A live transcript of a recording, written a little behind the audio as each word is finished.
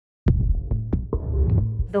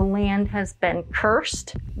The land has been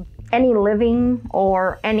cursed. Any living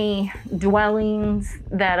or any dwellings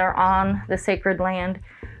that are on the sacred land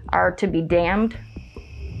are to be damned.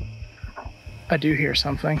 I do hear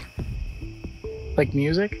something. Like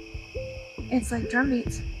music? It's like drum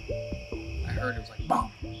beats. I heard it was like bum,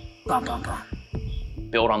 bum, bum, bum.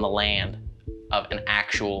 Built on the land of an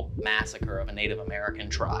actual massacre of a Native American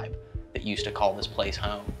tribe that used to call this place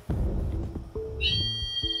home.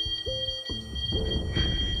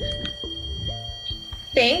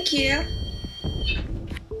 Thank you.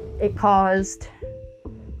 It caused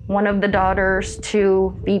one of the daughters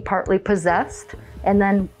to be partly possessed, and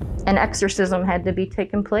then an exorcism had to be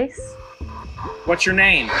taken place. What's your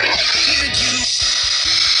name? Did I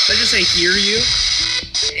just say hear you?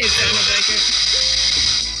 It sounded like it.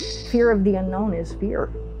 Fear of the unknown is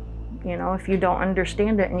fear. You know, if you don't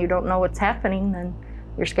understand it and you don't know what's happening, then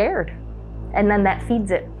you're scared. And then that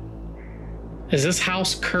feeds it. Is this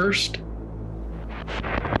house cursed?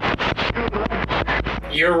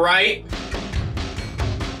 You're right.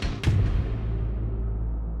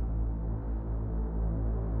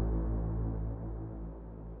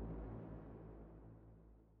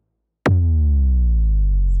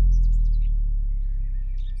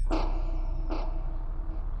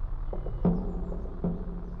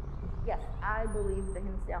 Yes, I believe the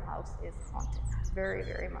Hinsdale house is haunted. Very,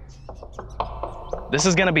 very much. This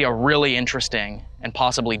is gonna be a really interesting and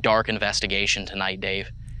possibly dark investigation tonight,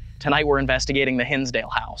 Dave. Tonight we're investigating the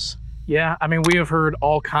Hinsdale house. Yeah, I mean, we have heard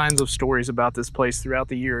all kinds of stories about this place throughout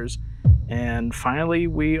the years, and finally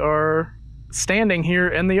we are standing here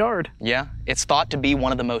in the yard. Yeah, it's thought to be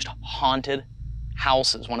one of the most haunted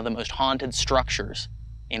houses, one of the most haunted structures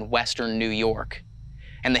in Western New York.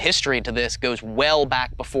 And the history to this goes well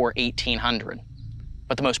back before 1800.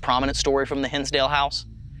 But the most prominent story from the Hinsdale house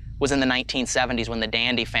was in the 1970s when the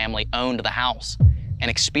Dandy family owned the house and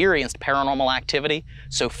experienced paranormal activity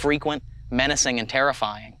so frequent, menacing, and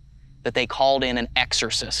terrifying that they called in an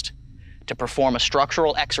exorcist to perform a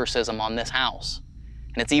structural exorcism on this house.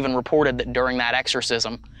 And it's even reported that during that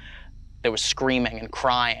exorcism, there was screaming and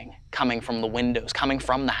crying coming from the windows, coming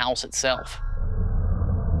from the house itself.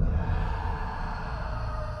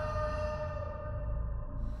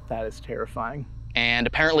 That is terrifying. And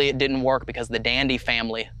apparently it didn't work because the Dandy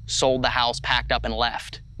family sold the house, packed up, and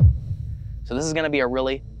left. So this is gonna be a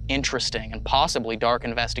really interesting and possibly dark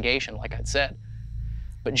investigation, like I'd said.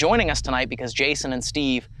 But joining us tonight, because Jason and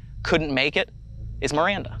Steve couldn't make it, is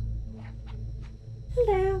Miranda.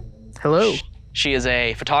 Hello. Hello. She is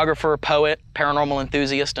a photographer, poet, paranormal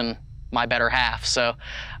enthusiast, and my better half. So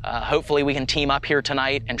hopefully we can team up here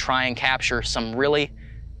tonight and try and capture some really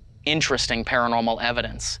interesting paranormal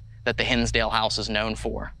evidence that the Hinsdale house is known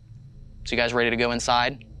for. So you guys ready to go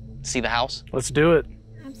inside, see the house? Let's do it.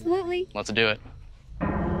 Absolutely. Let's do it.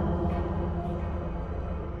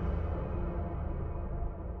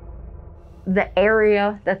 The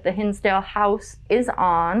area that the Hinsdale house is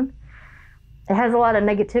on, it has a lot of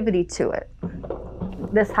negativity to it.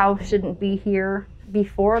 This house shouldn't be here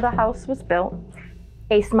before the house was built.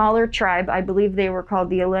 A smaller tribe, I believe they were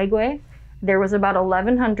called the Elegwe, there was about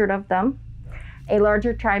 1,100 of them. A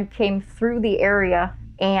larger tribe came through the area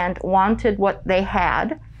and wanted what they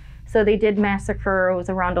had. So they did massacre, it was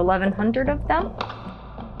around 1,100 of them.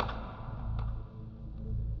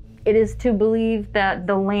 It is to believe that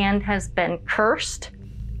the land has been cursed.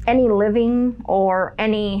 Any living or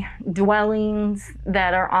any dwellings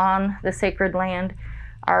that are on the sacred land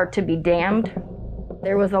are to be damned.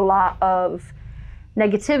 There was a lot of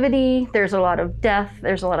negativity, there's a lot of death,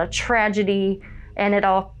 there's a lot of tragedy, and it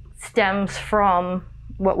all stems from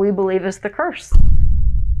what we believe is the curse.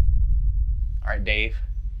 All right, Dave,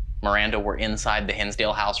 Miranda, we're inside the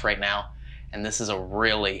Hinsdale house right now, and this is a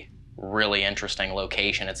really, really interesting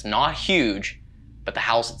location. It's not huge, but the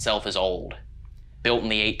house itself is old. Built in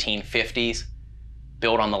the 1850s,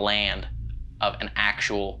 built on the land of an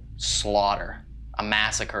actual slaughter, a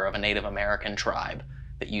massacre of a Native American tribe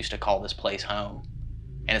that used to call this place home.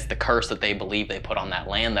 And it's the curse that they believe they put on that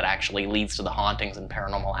land that actually leads to the hauntings and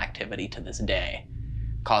paranormal activity to this day,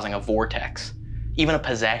 causing a vortex, even a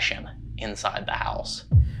possession inside the house.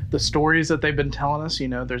 The stories that they've been telling us, you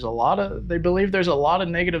know, they believe there's a lot of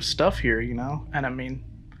negative stuff here, you know? And I mean,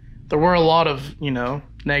 there were a lot of, you know,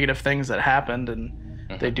 negative things that happened, and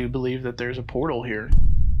they do believe that there's a portal here.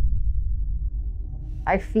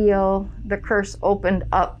 I feel the curse opened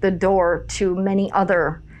up the door to many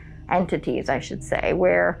other entities, I should say,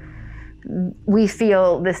 where we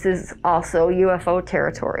feel this is also UFO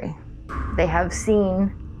territory. They have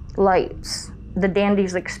seen lights. The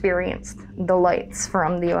Dandies experienced the lights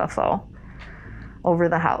from the UFO over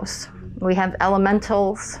the house. We have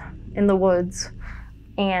elementals in the woods,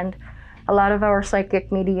 and a lot of our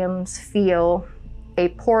psychic mediums feel a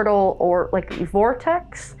portal or like a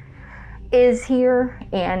vortex is here,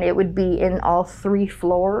 and it would be in all 3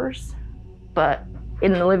 floors, but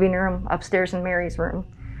in the living room, upstairs in Mary's room,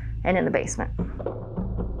 and in the basement.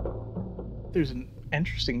 There's an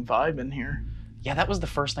interesting vibe in here. Yeah, that was the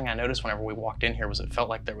first thing I noticed whenever we walked in here, was it felt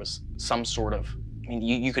like there was some sort of, I mean,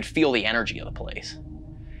 you could feel the energy of the place.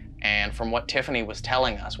 And from what Tiffany was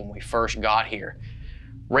telling us when we first got here,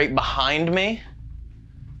 right behind me,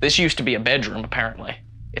 this used to be a bedroom, apparently.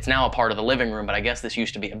 It's now a part of the living room, but I guess this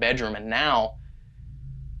used to be a bedroom, and now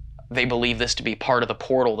they believe this to be part of the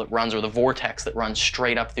portal that runs, or the vortex that runs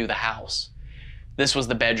straight up through the house. This was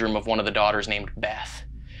the bedroom of one of the daughters named Beth,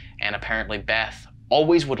 and apparently Beth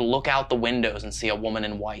always would look out the windows and see a woman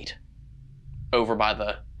in white over by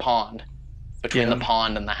the pond, between the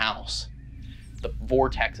pond and the house. The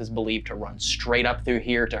vortex is believed to run straight up through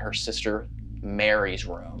here to her sister Mary's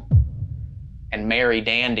room. And Mary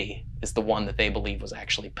Dandy is the one that they believe was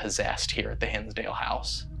actually possessed here at the Hinsdale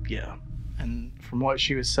house. Yeah. And from what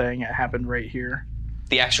she was saying, it happened right here.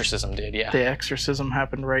 The exorcism did, yeah. The exorcism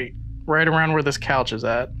happened right around where this couch is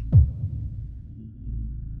at.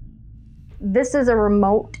 This is a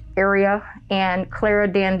remote area, and Clara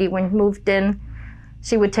Dandy, when moved in,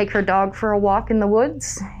 she would take her dog for a walk in the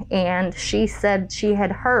woods, and she said she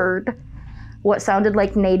had heard what sounded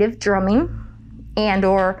like native drumming and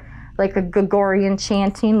or like a Gregorian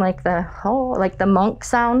chanting, like the monk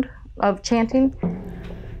sound of chanting.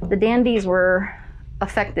 The Dandies were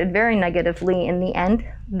affected very negatively in the end.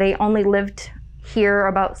 They only lived here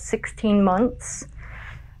about 16 months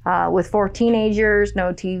with 4 teenagers,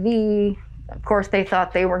 no TV. Of course, they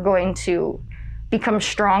thought they were going to become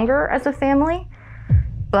stronger as a family,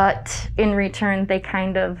 but in return, they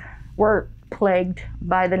kind of were plagued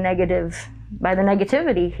by the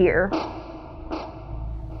negativity here.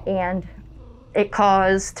 And it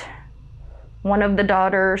caused one of the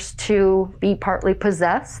daughters to be partly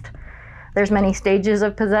possessed. There's many stages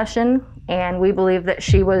of possession, and we believe that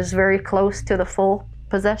she was very close to the full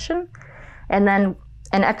possession. And then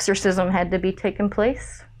an exorcism had to be taken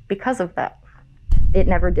place because of that.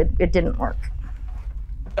 It didn't work.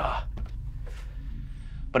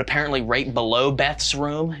 But apparently right below Beth's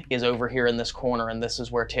room is over here in this corner, and this is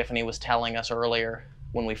where Tiffany was telling us earlier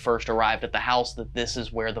when we first arrived at the house that this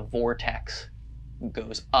is where the vortex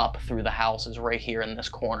goes up through the house, is right here in this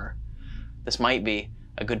corner. This might be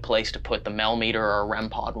a good place to put the Mel meter or a REM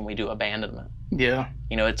pod when we do abandonment. Yeah.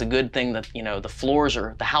 You know, it's a good thing that, you know,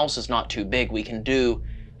 the house is not too big. We can do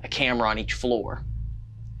a camera on each floor.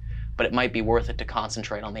 But it might be worth it to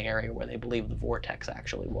concentrate on the area where they believe the vortex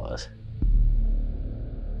actually was.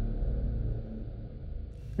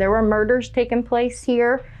 There were murders taking place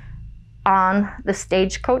here on the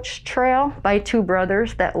Stagecoach Trail by 2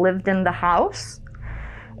 brothers that lived in the house.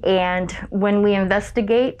 And when we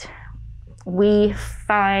investigate, we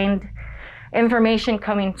find information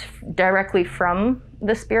coming directly from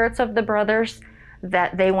the spirits of the brothers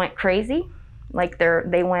that they went crazy, like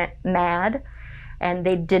they went mad, and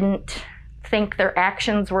they didn't think their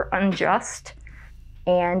actions were unjust.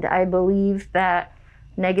 And I believe that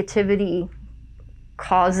negativity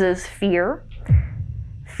causes fear.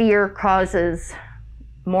 Fear causes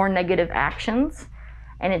more negative actions,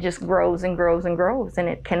 and it just grows and grows and grows, and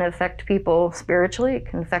it can affect people spiritually, it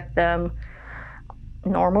can affect them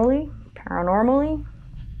normally, paranormally.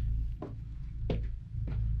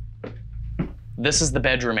 This is the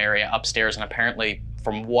bedroom area upstairs, and apparently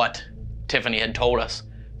from what Tiffany had told us,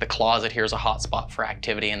 the closet here is a hot spot for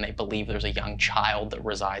activity, and they believe there's a young child that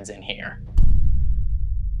resides in here.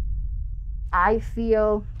 I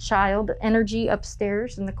feel child energy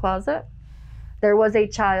upstairs in the closet. There was a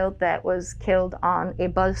child that was killed on a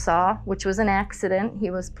buzzsaw, which was an accident. He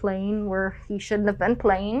was playing where he shouldn't have been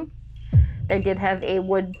playing. They did have a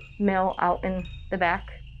wood mill out in the back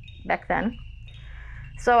then.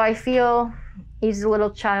 So I feel he's a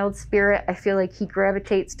little child spirit. I feel like he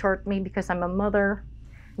gravitates toward me because I'm a mother.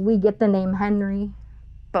 We get the name Henry,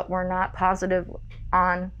 but we're not positive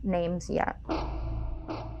on names yet.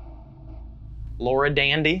 Laura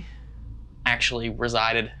Dandy actually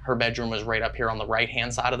resided, her bedroom was right up here on the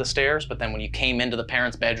right-hand side of the stairs, but then when you came into the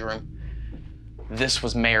parents' bedroom, this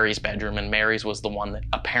was Mary's bedroom, and Mary's was the one that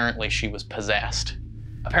apparently she was possessed.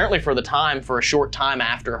 Apparently for a short time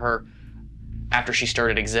after she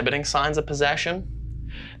started exhibiting signs of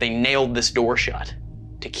possession, they nailed this door shut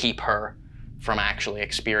to keep her from actually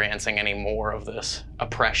experiencing any more of this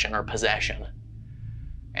oppression or possession,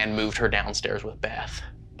 and moved her downstairs with Beth.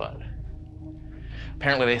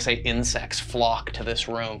 Apparently they say insects flock to this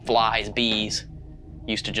room. Flies, bees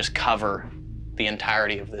used to just cover the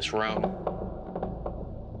entirety of this room.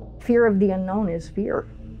 Fear of the unknown is fear.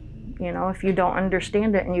 You know, if you don't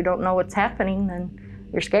understand it and you don't know what's happening, then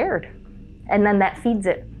you're scared. And then that feeds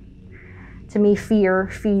it. To me, fear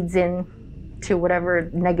feeds in to whatever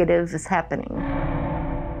negative is happening.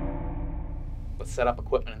 Let's set up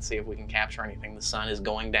equipment and see if we can capture anything. The sun is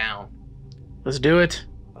going down. Let's do it.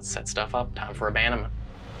 Let's set stuff up. Time for abandonment.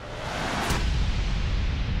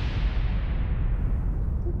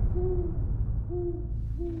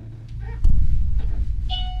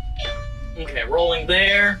 Okay, rolling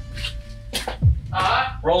there.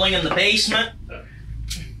 Rolling in the basement.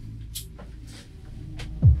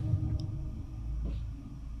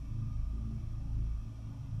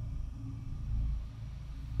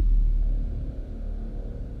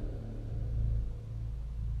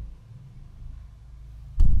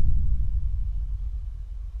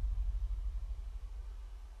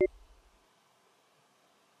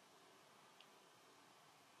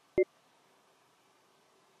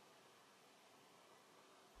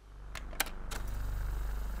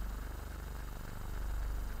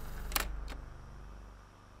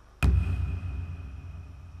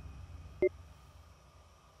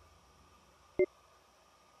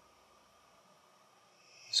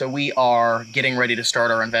 So we are getting ready to start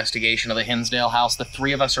our investigation of the Hinsdale house. The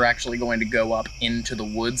three of us are actually going to go up into the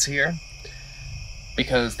woods here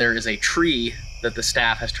because there is a tree that the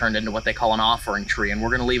staff has turned into what they call an offering tree, and we're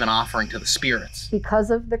going to leave an offering to the spirits. Because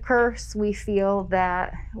of the curse, we feel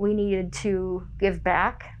that we needed to give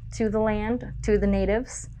back to the land, to the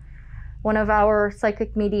natives. One of our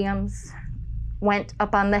psychic mediums went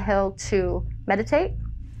up on the hill to meditate,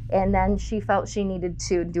 and then she felt she needed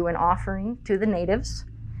to do an offering to the natives.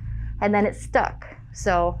 And then it stuck.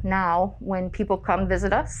 So now when people come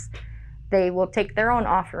visit us, they will take their own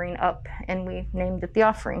offering up, and we named it the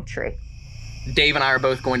offering tree. Dave and I are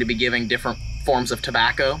both going to be giving different forms of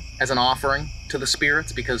tobacco as an offering to the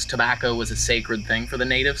spirits because tobacco was a sacred thing for the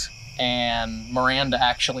natives. And Miranda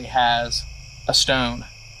actually has a stone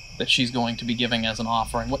that she's going to be giving as an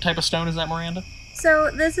offering. What type of stone is that, Miranda? So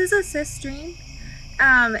this is a cistrine.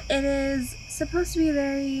 It is supposed to be a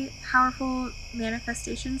very powerful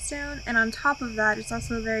manifestation stone, and on top of that, it's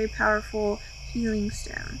also a very powerful healing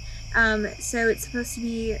stone. So it's supposed to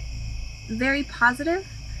be very positive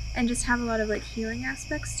and just have a lot of like healing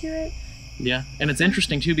aspects to it. Yeah, and it's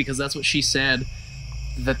interesting too because that's what she said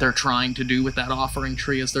that they're trying to do with that offering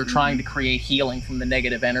tree is they're trying to create healing from the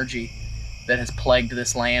negative energy that has plagued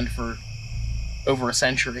this land for over a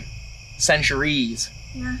centuries.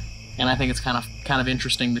 Yeah. And I think it's kind of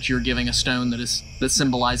interesting that you're giving a stone that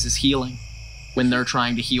symbolizes healing when they're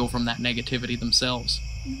trying to heal from that negativity themselves.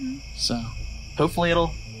 So hopefully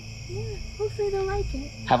Hopefully they'll like it.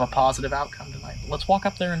 have a positive outcome tonight. But let's walk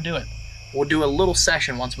up there and do it. We'll do a little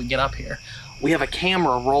session once we get up here. We have a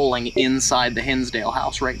camera rolling inside the Hinsdale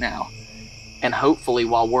house right now. And hopefully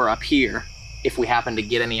while we're up here, if we happen to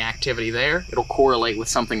get any activity there, it'll correlate with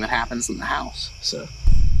something that happens in the house. So.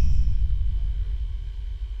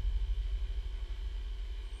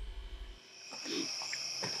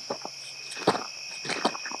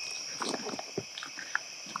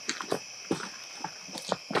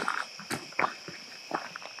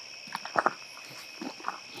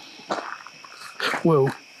 Whoa.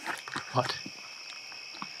 What?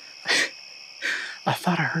 I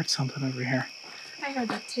thought I heard something over here. I heard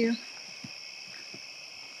that too.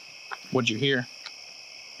 What'd you hear?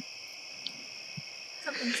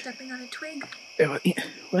 Something stepping on a twig.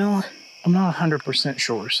 Well, I'm not 100%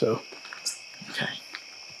 sure, so. Okay.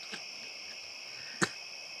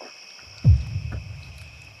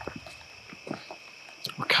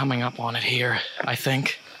 We're coming up on it here, I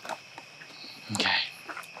think. Okay.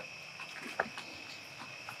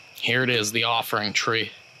 Here it is, the offering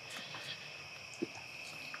tree.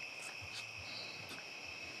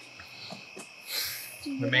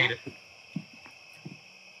 We made it.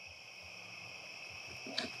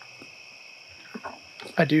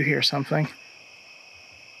 I do hear something.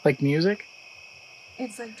 Like music?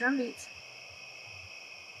 It's like drum beats.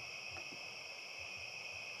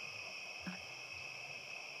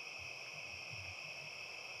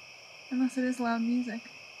 Unless it is loud music.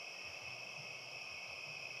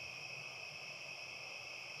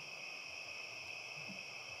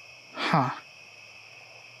 Huh.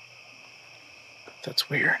 That's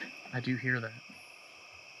weird. I do hear that.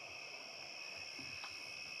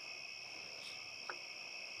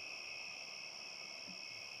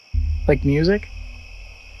 Like music?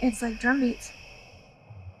 It's like drum beats.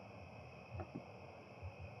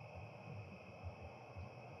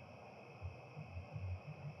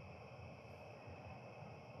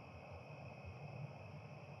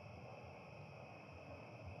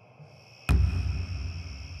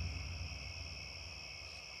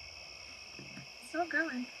 still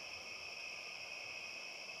going.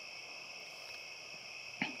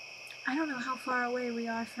 I don't know how far away we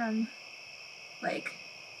are from, like,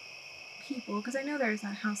 people, because I know there's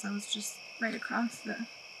that house that was just right across the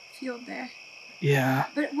field there. Yeah.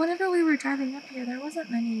 But whenever we were driving up here, there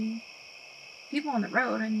wasn't many people on the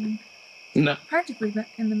road. I mean, No. practically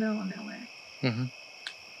in the middle of nowhere. Mm-hmm.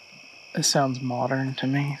 It sounds modern to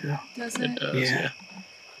me, though. Does It it? does, Yeah. yeah.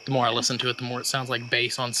 The more I listen to it, the more it sounds like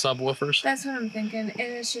bass on subwoofers. That's what I'm thinking. And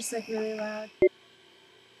it's just, like, really loud.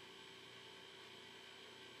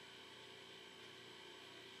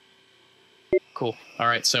 Cool. All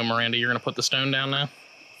right, so Miranda, you're going to put the stone down now?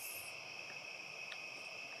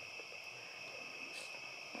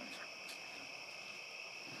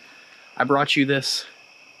 I brought you this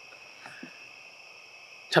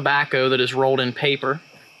tobacco that is rolled in paper.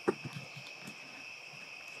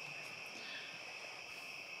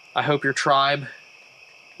 I hope your tribe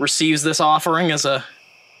receives this offering as a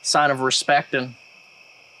sign of respect, and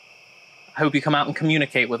I hope you come out and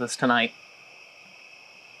communicate with us tonight.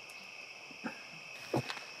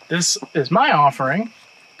 This is my offering.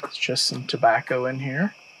 It's just some tobacco in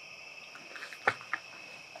here.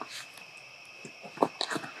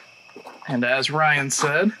 And as Ryan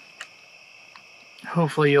said,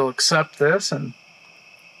 hopefully you'll accept this and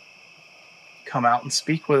come out and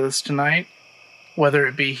speak with us tonight, whether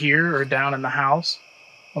it be here or down in the house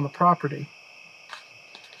on the property.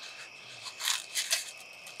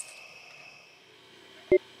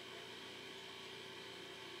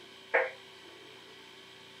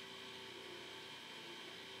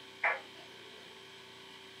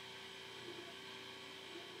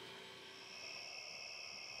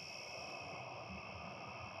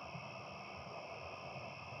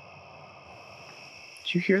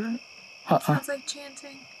 Did you hear that? Sounds like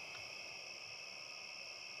chanting.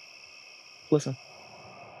 Listen.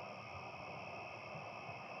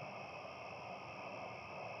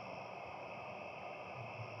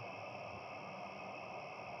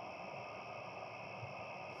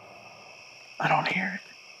 I don't hear it.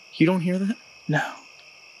 You don't hear that? No.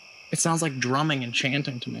 It sounds like drumming and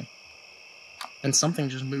chanting to me. And something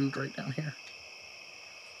just moved right down here.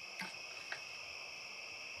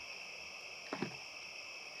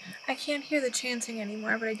 I can't hear the chanting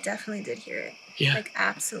anymore, but I definitely did hear it. Yeah. Like,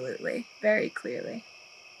 absolutely. Very clearly.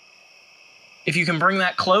 If you can bring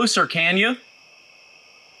that closer, can you?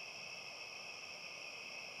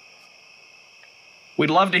 We'd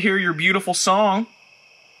love to hear your beautiful song.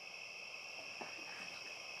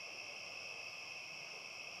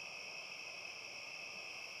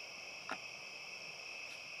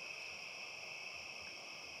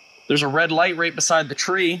 There's a red light right beside the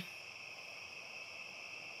tree.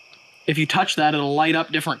 If you touch that, it'll light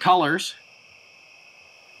up different colors.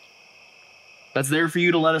 That's there for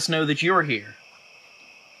you to let us know that you're here.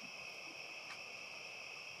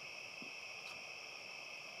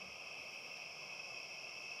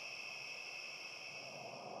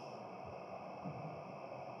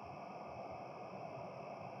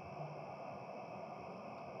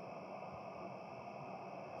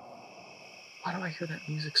 Why do I hear that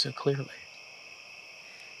music so clearly?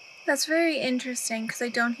 That's very interesting, because I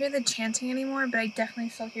don't hear the chanting anymore, but I definitely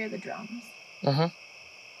still hear the drums. Uh-huh.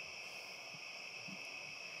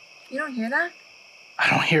 You don't hear that? I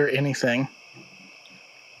don't hear anything.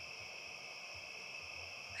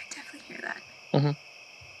 I definitely hear that. Uh-huh.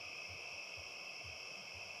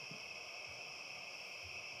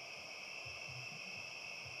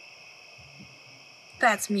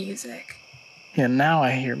 That's music. Yeah, now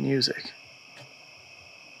I hear music.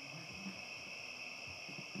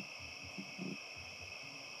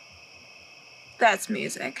 That's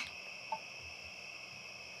music.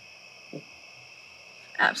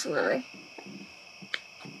 Absolutely.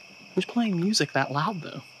 Who's playing music that loud,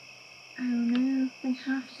 though? I don't know. They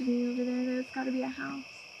have to be over there. There's got to be a house.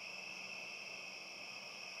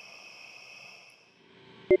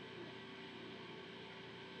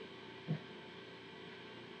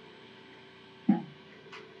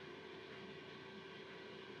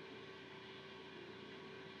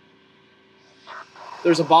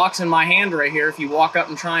 There's a box in my hand right here. If you walk up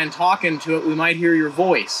and try and talk into it, we might hear your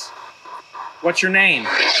voice. What's your name? Did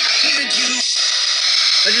I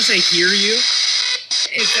just say hear you?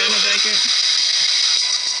 It sounded like it.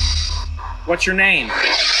 What's your name? Did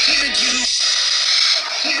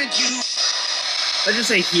I just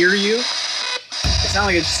say hear you? It sounded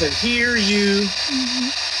like it just said hear you.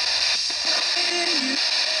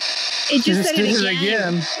 It just said did it it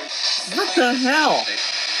again. again. What the hell?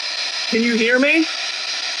 Can you hear me?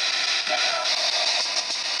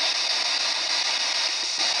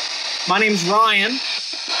 My name's Ryan.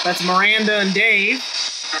 That's Miranda and Dave.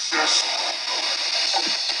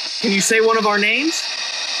 Can you say one of our names?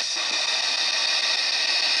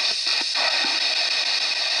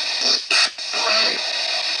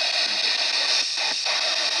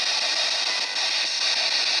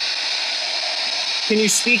 Can you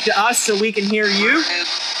speak to us so we can hear you?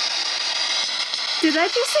 Did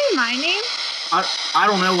that just say my name? I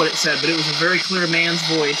don't know what it said, but it was a very clear man's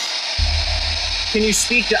voice. Can you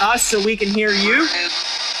speak to us so we can hear you?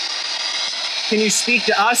 Can you speak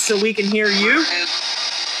to us so we can hear you?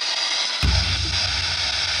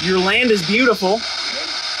 Your land is beautiful.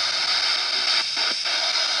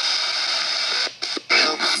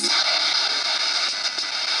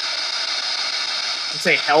 I'd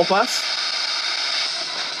say help us.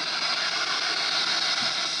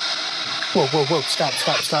 Whoa, whoa, whoa, stop.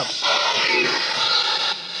 Stop.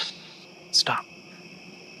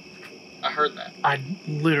 I heard that. I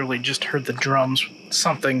literally just heard the drums.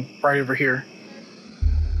 Something right over here.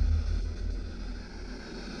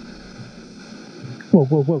 Whoa,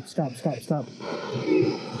 whoa, whoa, stop. Stop.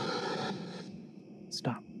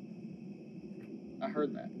 I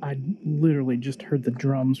heard that. I literally just heard the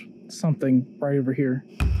drums. Something right over here.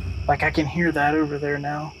 Like I can hear that over there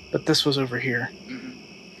now, but this was over here.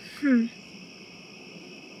 Hmm.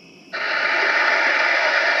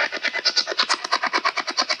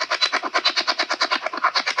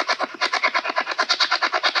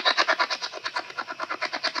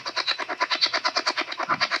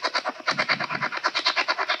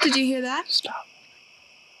 Did you hear that? Stop.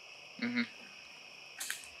 Mm-hmm. It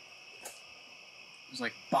was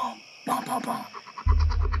like bomb.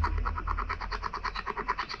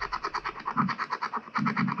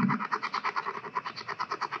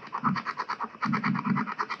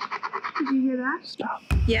 Did you hear that? Stop.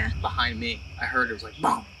 Yeah. Behind me, I heard it was like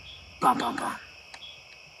boom.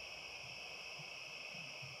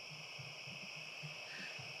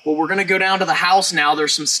 Well, we're gonna go down to the house now.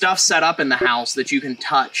 There's some stuff set up in the house that you can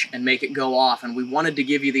touch and make it go off, and we wanted to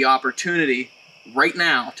give you the opportunity right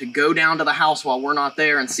now to go down to the house while we're not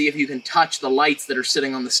there and see if you can touch the lights that are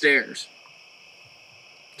sitting on the stairs.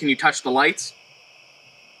 Can you touch the lights?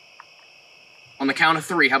 On the count of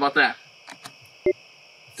 3, how about that?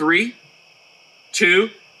 3, 2,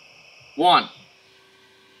 1.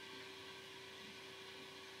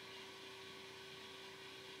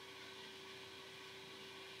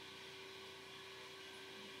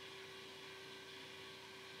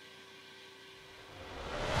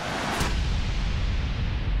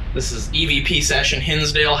 This is EVP session,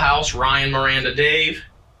 Hinsdale house, Ryan, Miranda, Dave.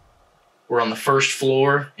 We're on the first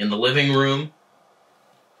floor in the living room.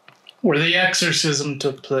 Where the exorcism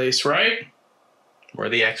took place, right? Where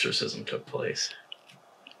the exorcism took place.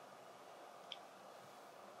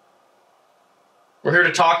 We're here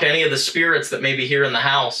to talk to any of the spirits that may be here in the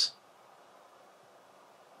house.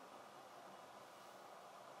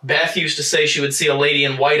 Beth used to say she would see a lady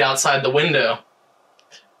in white outside the window.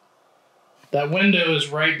 That window is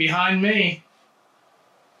right behind me.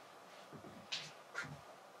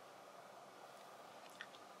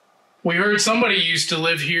 We heard somebody used to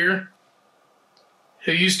live here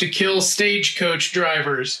who used to kill stagecoach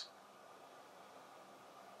drivers.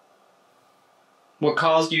 What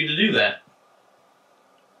caused you to do that?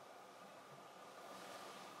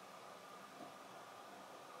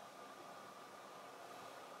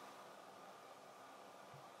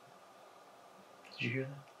 Did you hear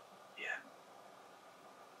that?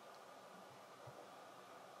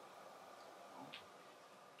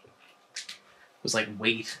 It was like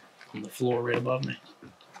weight on the floor right above me.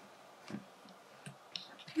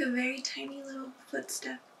 A very tiny little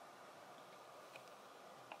footstep.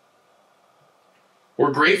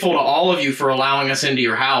 We're grateful to all of you for allowing us into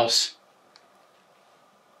your house.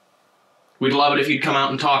 We'd love it if you'd come out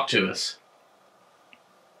and talk to us.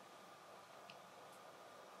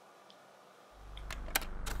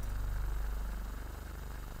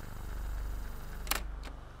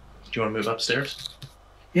 Do you want to move upstairs?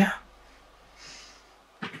 Yeah.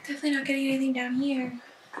 Definitely not getting anything down here.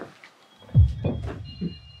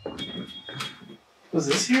 Was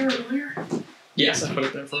this here earlier? Yes, I put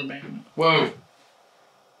it there for abandonment. Whoa.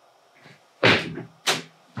 That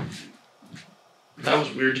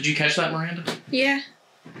was weird. Did you catch that, Miranda? Yeah.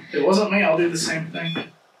 It wasn't me. I'll do the same thing.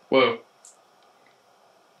 Whoa.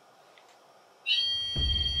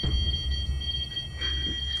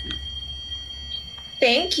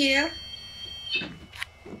 Thank you.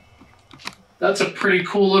 That's a pretty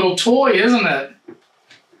cool little toy, isn't it?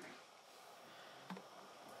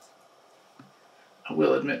 I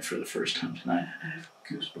will admit, for the first time tonight, I have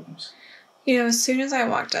goosebumps. You know, as soon as I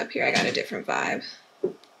walked up here, I got a different vibe.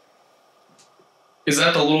 Is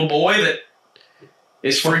that the little boy that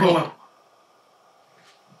is frequent?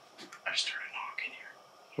 I just heard a knock in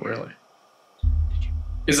here. Really?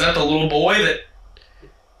 Is that the little boy that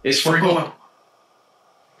is frequent?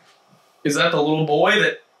 Is that the little boy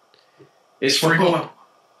that is frequent?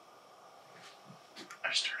 I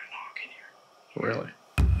just heard a knock in here. Really?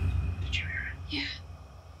 Did you hear it?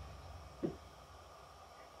 Yeah.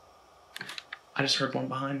 I just heard one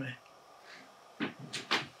behind me.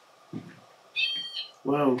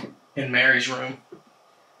 Whoa. In Mary's room.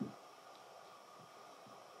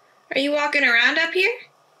 Are you walking around up here?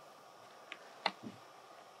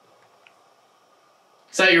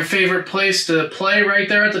 Is that your favorite place to play right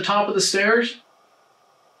there at the top of the stairs?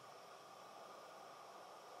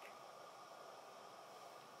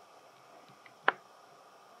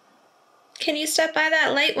 Can you step by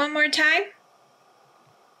that light one more time?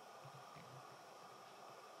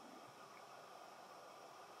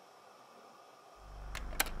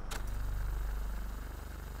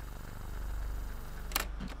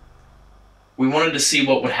 We wanted to see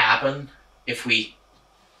what would happen if we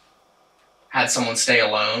had someone stay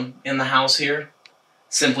alone in the house here,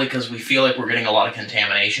 simply because we feel like we're getting a lot of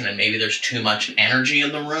contamination and maybe there's too much energy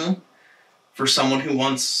in the room for someone who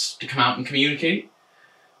wants to come out and communicate.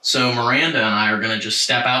 So Miranda and I are going to just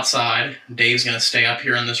step outside. Dave's going to stay up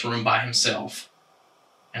here in this room by himself,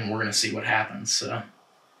 and we're going to see what happens. So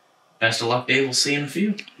best of luck, Dave. We'll see you in a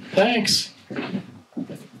few. Thanks.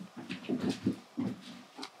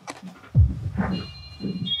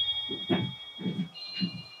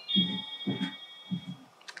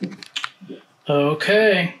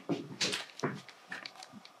 Okay.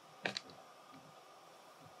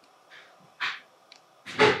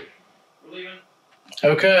 We're leaving.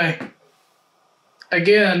 Okay.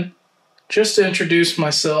 Again, just to introduce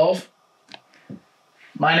myself,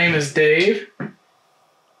 my name is Dave,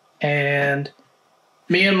 and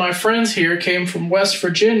me and my friends here came from West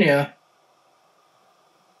Virginia.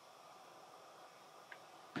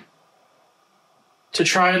 To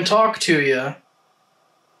try and talk to you.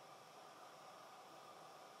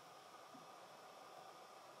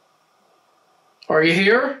 Are you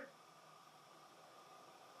here?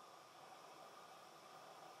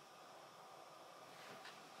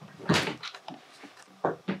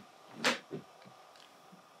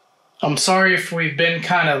 I'm sorry if we've been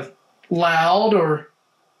kind of loud or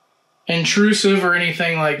intrusive or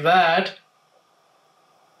anything like that,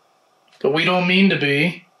 but we don't mean to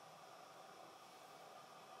be.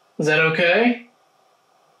 Is that okay?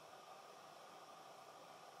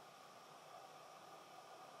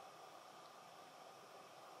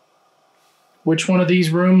 Which one of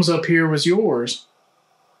these rooms up here was yours?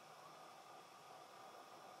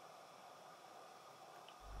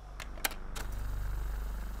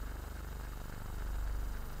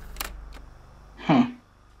 Huh.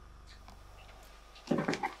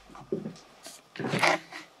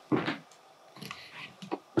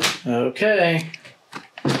 Okay.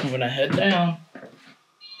 I'm gonna head down.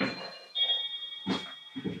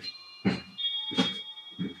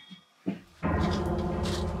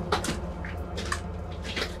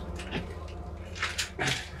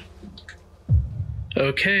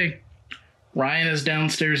 Okay, Ryan is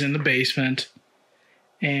downstairs in the basement,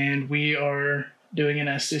 and we are doing an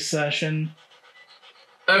Estes session.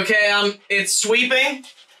 Okay, it's sweeping.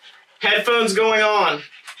 Headphones going on.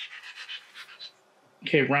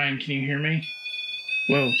 Okay, Ryan, can you hear me?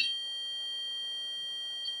 Whoa.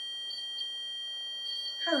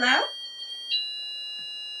 Hello?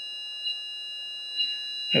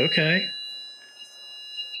 Okay.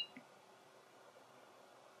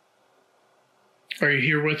 Are you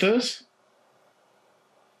here with us?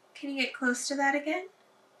 Can you get close to that again?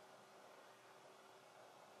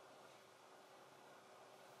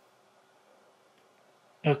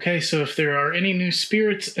 Okay, so if there are any new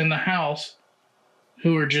spirits in the house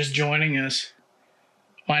who are just joining us,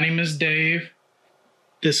 my name is Dave.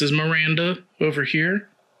 This is Miranda over here.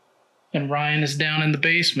 And Ryan is down in the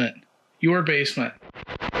basement. Your basement.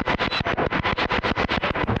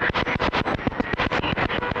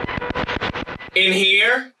 In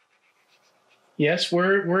here? Yes,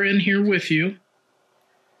 we're in here with you.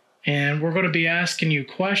 And we're going to be asking you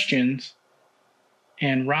questions.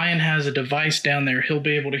 And Ryan has a device down there. He'll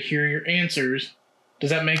be able to hear your answers. Does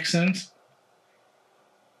that make sense?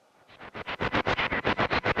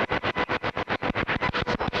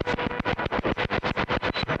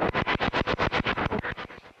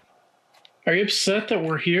 Are you upset that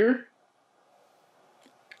we're here?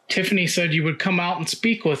 Tiffany said you would come out and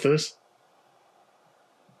speak with us.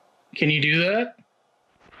 Can you do that?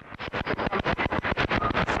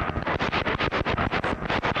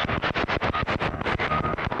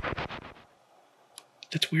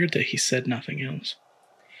 It's weird that he said nothing else.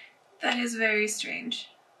 That is very strange.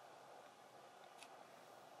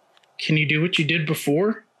 Can you do what you did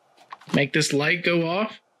before? Make this light go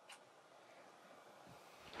off?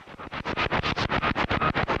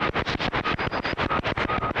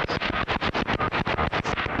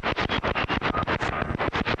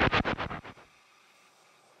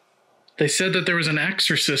 They said that there was an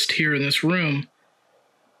exorcist here in this room,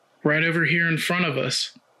 right over here in front of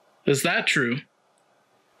us. Is that true?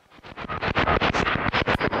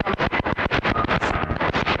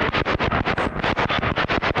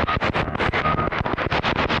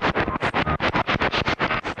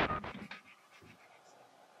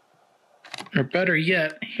 Or better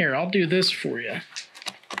yet, here, I'll do this for you.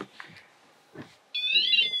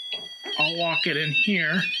 I'll walk it in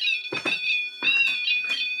here.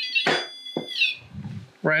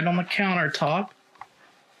 Right on the countertop.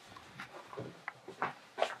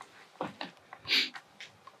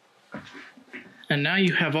 And now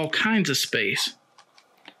you have all kinds of space.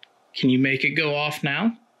 Can you make it go off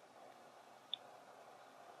now?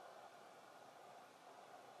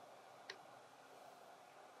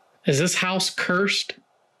 Is this house cursed?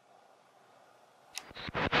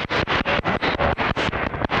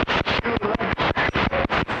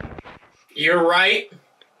 You're right.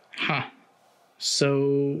 Huh.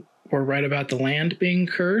 So we're right about the land being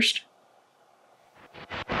cursed?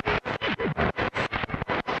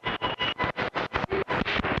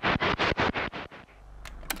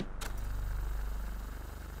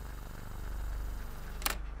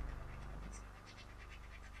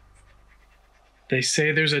 They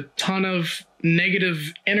say there's a ton of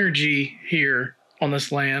negative energy here on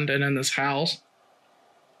this land and in this house.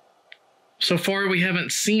 So far, we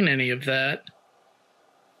haven't seen any of that.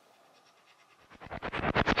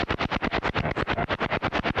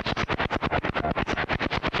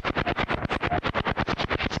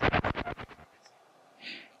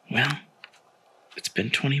 Well, it's been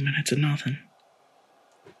 20 minutes of nothing.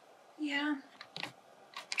 Yeah,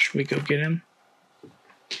 Should we go get him? You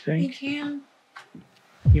you think? can.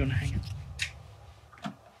 You want to hang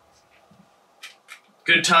it?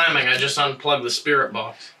 Good timing. I just unplugged the spirit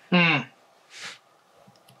box. I'm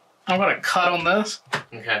gonna cut on this.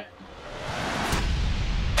 Okay.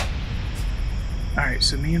 Alright,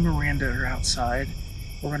 so me and Miranda are outside.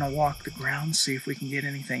 We're gonna walk the grounds, see if we can get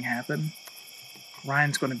anything happen.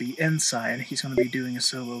 Ryan's gonna be inside. He's gonna be doing a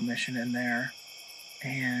solo mission in there.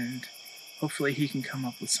 And hopefully he can come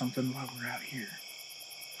up with something while we're out here.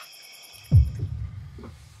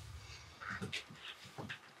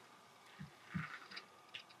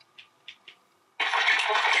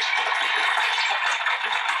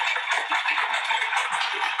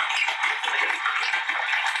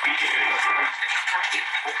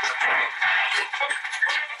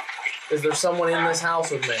 Is there someone in this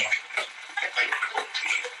house with me?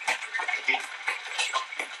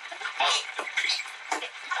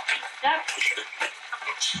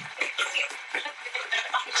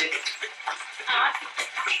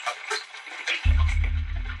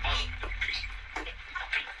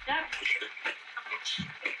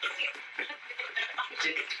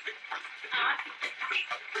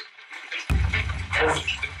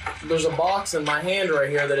 There's a box in my hand right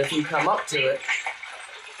here that if you come up to it,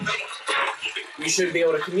 you should be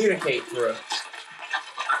able to communicate through it.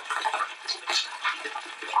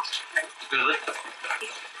 Really?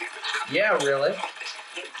 Yeah, really.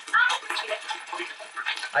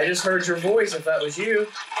 I just heard your voice, if that was you.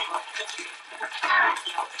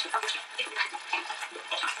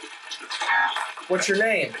 What's your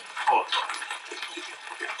name? Oh.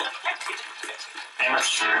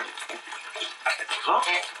 Amos. Huh?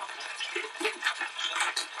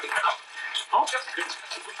 Oh.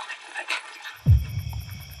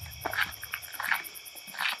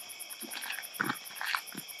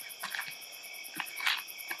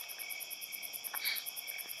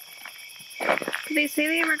 Did they say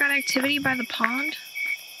they ever got activity by the pond?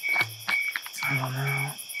 I don't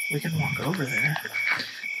know. We can walk over there.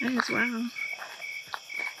 Might as well.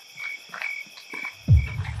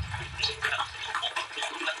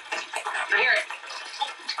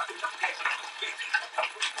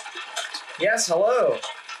 Yes, hello.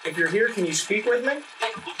 If you're here, can you speak with me?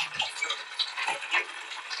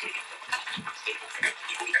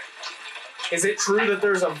 Is it true that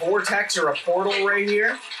there's a vortex or a portal right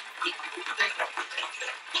here?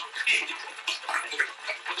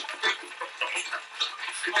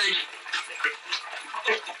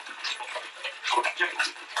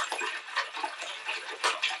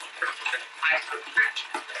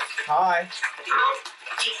 Hi.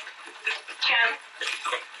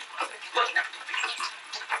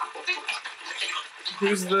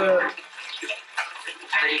 Who's the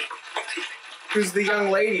young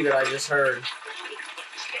lady that I just heard?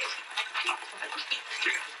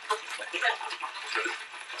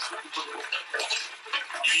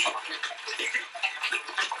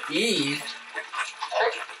 Eve?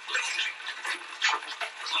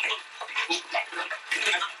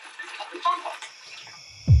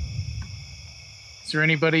 Is there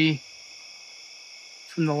anybody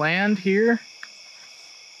from the land here?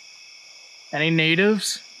 Any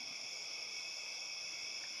natives?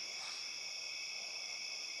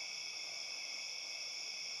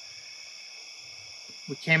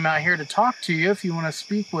 We came out here to talk to you if you want to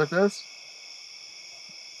speak with us.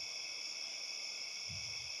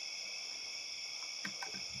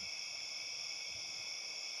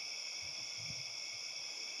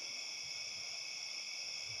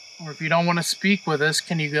 Or if you don't want to speak with us,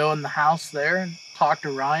 can you go in the house there and talk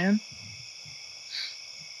to Ryan?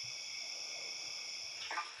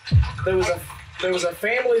 There was a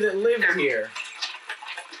family that lived here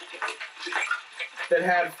that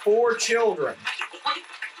had 4 children.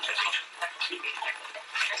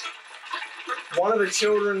 One of the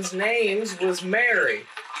children's names was Mary.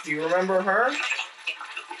 Do you remember her?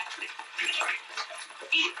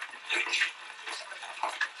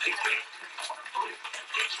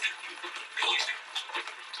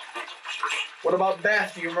 What about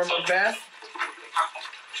Beth? Do you remember Beth?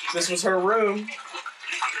 This was her room.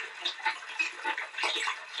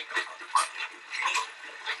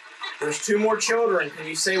 There's 2 more children. Can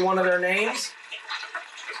you say one of their names?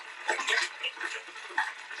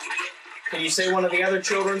 Can you say one of the other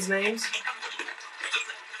children's names?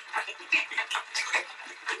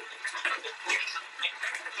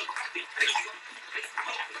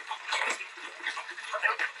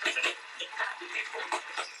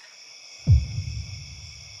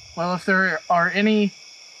 Well, if there are any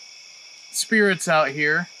spirits out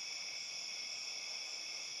here,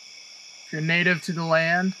 if you're native to the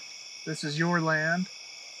land, this is your land.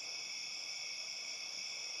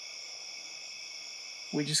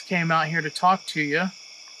 We just came out here to talk to you.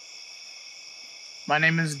 My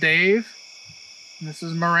name is Dave, and this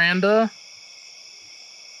is Miranda,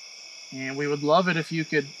 and we would love it if you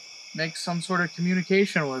could make some sort of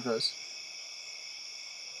communication with us.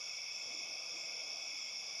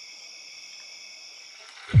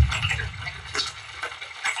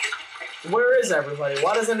 Where is everybody?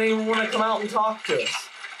 Why doesn't anyone want to come out and talk to us?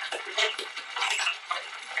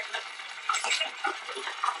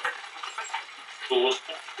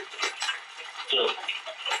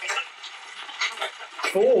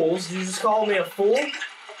 Fools? Did you just call me a fool?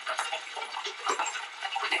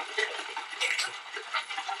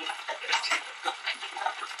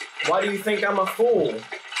 Why do you think I'm a fool?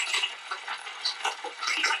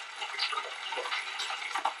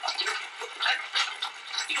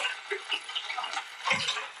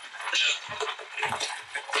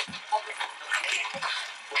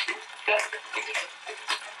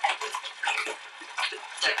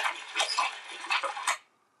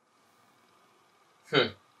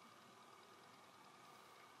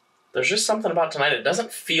 There's just something about tonight. It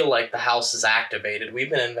doesn't feel like the house is activated. We've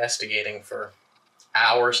been investigating for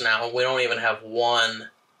hours now. We don't even have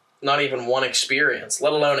not even one experience,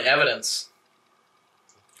 let alone evidence.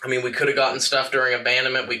 I mean, we could have gotten stuff during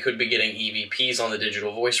abandonment. We could be getting EVPs on the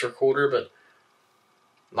digital voice recorder, but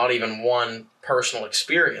not even one personal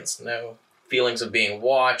experience. No feelings of being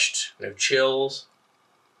watched, no chills,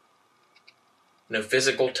 no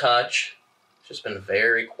physical touch. It's just been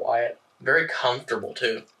very quiet, very comfortable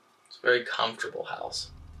too. It's a very comfortable house.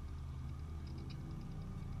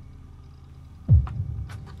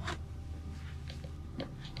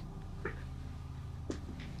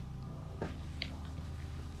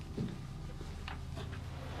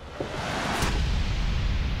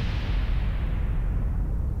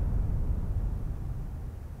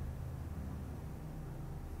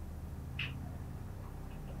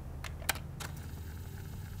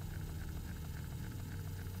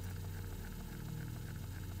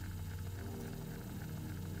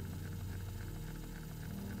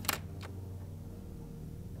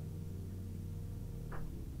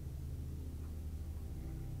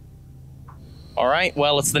 All right,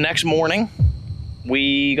 well, it's the next morning.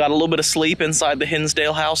 We got a little bit of sleep inside the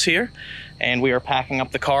Hinsdale house here, and we are packing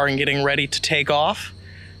up the car and getting ready to take off.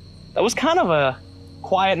 That was kind of a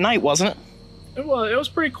quiet night, wasn't it? It was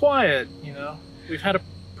pretty quiet, you know. We've had a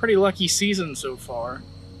pretty lucky season so far,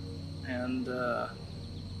 and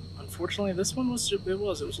unfortunately this one was a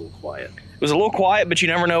little quiet. It was a little quiet, but you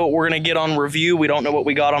never know what we're gonna get on review. We don't know what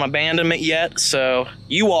we got on abandonment yet, so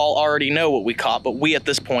you all already know what we caught, but we at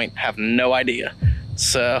this point have no idea.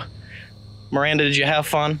 So Miranda, did you have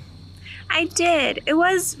fun? I did. It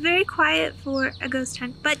was very quiet for a ghost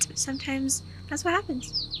hunt, but sometimes that's what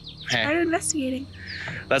happens. It's part of investigating.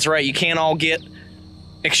 That's right. You can't all get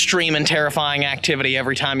extreme and terrifying activity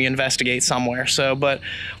every time you investigate somewhere. But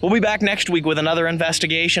we'll be back next week with another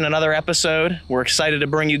investigation, another episode. We're excited to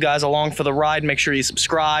bring you guys along for the ride. Make sure you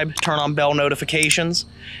subscribe, turn on bell notifications,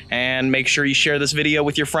 and make sure you share this video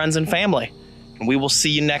with your friends and family. And we will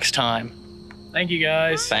see you next time. Thank you,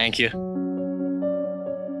 guys. Thank you.